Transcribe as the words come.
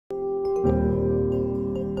Hello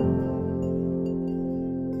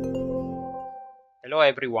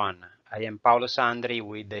everyone, I am Paolo Sandri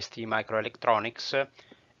with STMicroelectronics,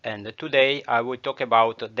 and today I will talk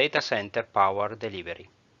about data center power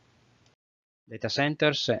delivery. Data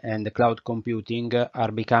centers and cloud computing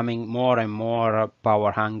are becoming more and more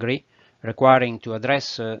power hungry, requiring to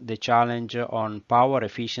address the challenge on power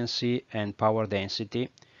efficiency and power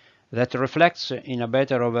density that reflects in a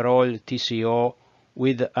better overall TCO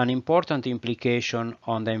with an important implication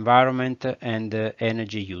on the environment and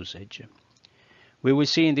energy usage. We will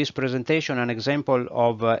see in this presentation an example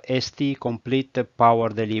of ST complete power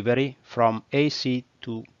delivery from AC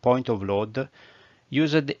to point of load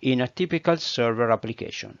used in a typical server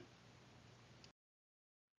application.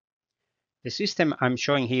 The system I'm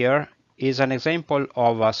showing here is an example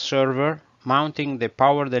of a server mounting the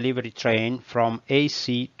power delivery train from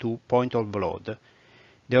AC to point of load.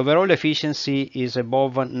 The overall efficiency is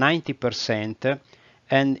above 90%,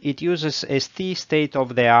 and it uses ST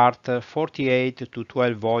state-of-the-art 48 to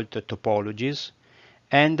 12 volt topologies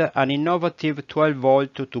and an innovative 12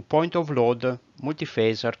 volt to point of load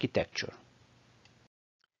multi-phase architecture.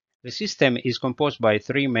 The system is composed by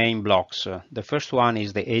three main blocks. The first one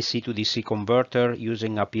is the AC to DC converter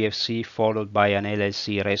using a PFC followed by an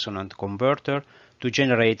LLC resonant converter to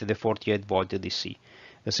generate the 48 volt DC.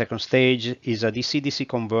 The second stage is a DC-DC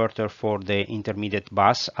converter for the intermediate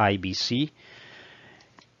bus, IBC,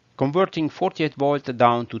 converting 48 volt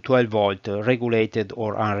down to 12 volt, regulated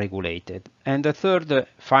or unregulated. And the third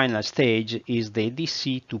final stage is the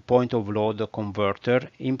DC to point of load converter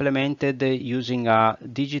implemented using a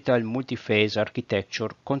digital multi-phase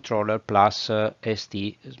architecture controller plus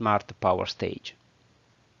ST Smart Power Stage.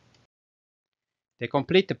 The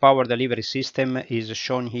complete power delivery system is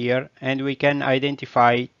shown here, and we can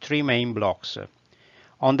identify three main blocks.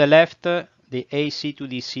 On the left, the AC to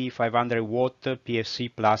DC 500 watt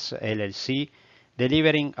PFC plus LLC,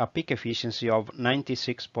 delivering a peak efficiency of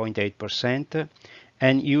 96.8%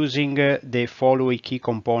 and using the following key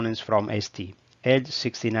components from ST: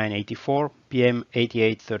 L6984,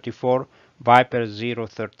 PM8834, Viper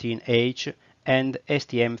 013H, and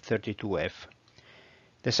STM32F.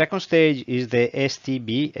 The second stage is the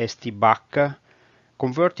ST-BUCK,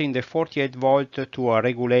 converting the 48 volt to a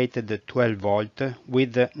regulated 12 volt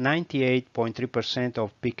with 98.3%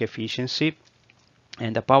 of peak efficiency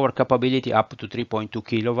and a power capability up to 3.2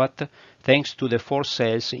 kW thanks to the 4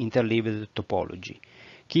 cells interleaved topology.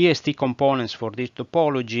 Key ST components for this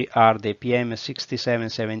topology are the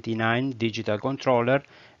PM6779 digital controller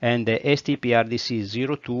and the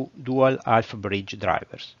ST-PRDC02 dual half bridge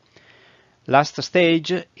drivers. Last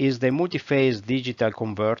stage is the multi-phase digital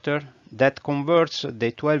converter that converts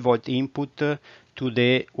the 12 volt input to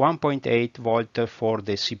the 1.8 volt for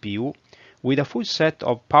the CPU with a full set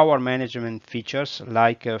of power management features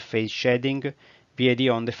like phase shading, VAD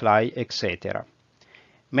on the fly, etc.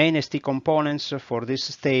 Main ST components for this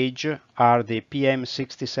stage are the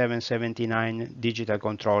PM6779 digital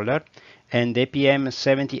controller and the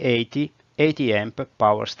PM7080 80 amp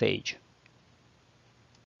power stage.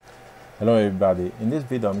 Hello everybody, in this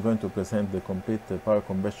video I'm going to present the complete power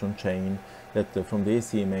conversion chain that from the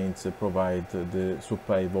AC mains provide the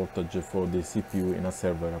supply voltage for the CPU in a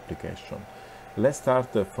server application. Let's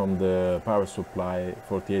start from the power supply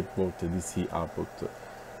 48 volt DC output.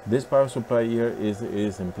 This power supply here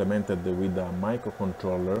is implemented with a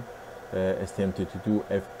microcontroller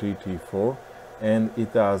STM32F334, and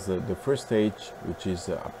it has the first stage, which is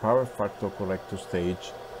a power factor corrector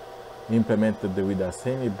stage, implemented with a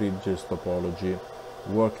semi-bridges topology,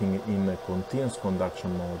 working in a continuous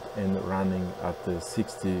conduction mode and running at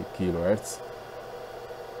 60 kHz,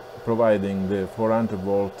 providing the 400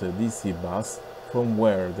 volt DC bus, from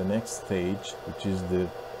where the next stage, which is the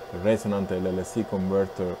resonant LLC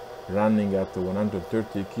converter running at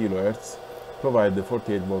 130 kHz, provide the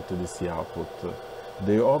 48 volt DC output.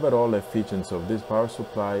 The overall efficiency of this power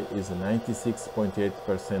supply is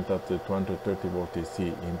 96.8% at 230 volt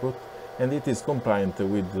DC input, and it is compliant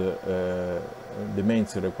with the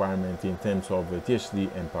mains requirement in terms of THD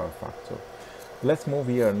and power factor. Let's move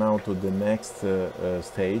here now to the next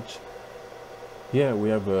stage. Here we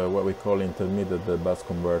have what we call intermediate bus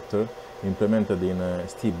converter, implemented in a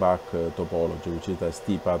ST-BUCK topology, which is a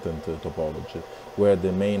ST patent topology, where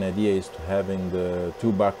the main idea is to having the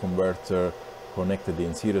two buck converter connected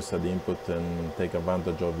in series at the input and take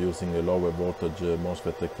advantage of using a lower voltage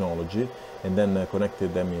MOSFET technology, and then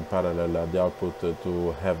connected them in parallel at the output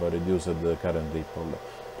to have a reduced current ripple.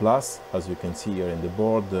 Plus, as you can see here in the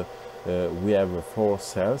board, we have 4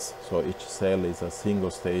 cells, so each cell is a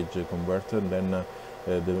single stage converter. Then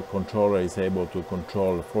the controller is able to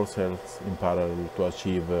control 4 cells in parallel to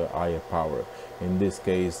achieve higher power. In this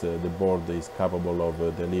case, the board is capable of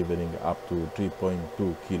delivering up to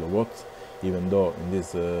 3.2 kilowatts, even though in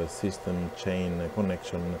this system chain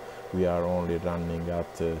connection we are only running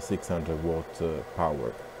at 600 watt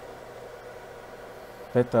power.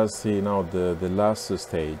 Let us see now the last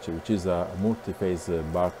stage, which is a multi-phase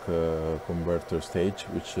buck converter stage,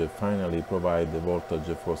 which finally provides the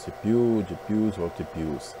voltage for CPU, GPUs or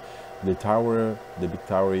TPUs. The big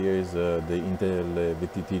tower here is the Intel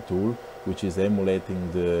VTT tool, which is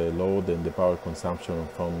emulating the load and the power consumption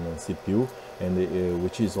from CPU, and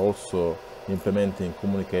which is also implementing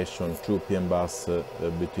communication through PM bus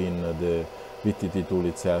between the VTT tool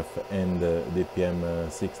itself and the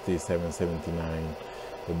PM6779.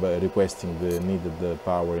 By requesting the needed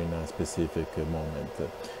power in a specific moment.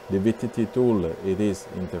 The VTT tool, it is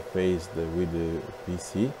interfaced with the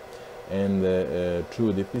PC, and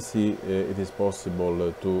through the PC it is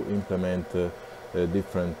possible to implement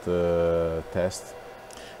different tests.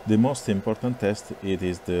 The most important test, it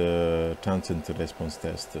is the transient response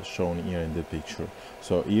test shown here in the picture.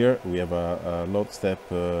 So here we have a load step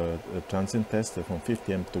transient test from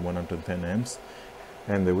 50 amps to 110 amps.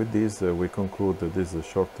 And with this we conclude this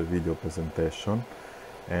short video presentation,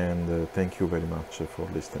 and thank you very much for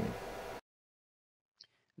listening.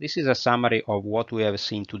 This is a summary of what we have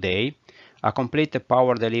seen today: a complete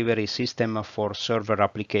power delivery system for server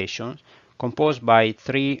applications composed by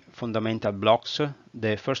 3 fundamental blocks.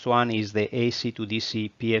 The first one is the AC to DC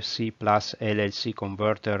PFC plus LLC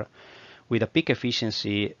converter with a peak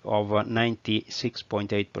efficiency of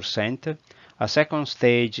 96.8%. A second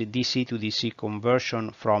stage DC to DC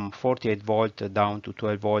conversion from 48 volt down to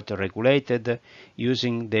 12 volt regulated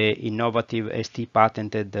using the innovative ST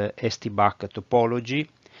patented ST-buck topology.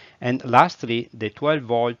 And lastly, the 12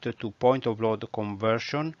 volt to point of load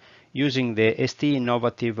conversion using the ST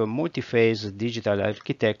innovative multi-phase digital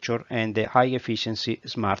architecture and the high efficiency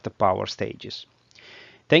smart power stages.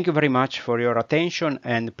 Thank you very much for your attention,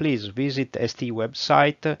 and please visit ST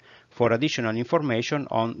website for additional information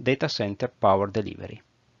on data center power delivery.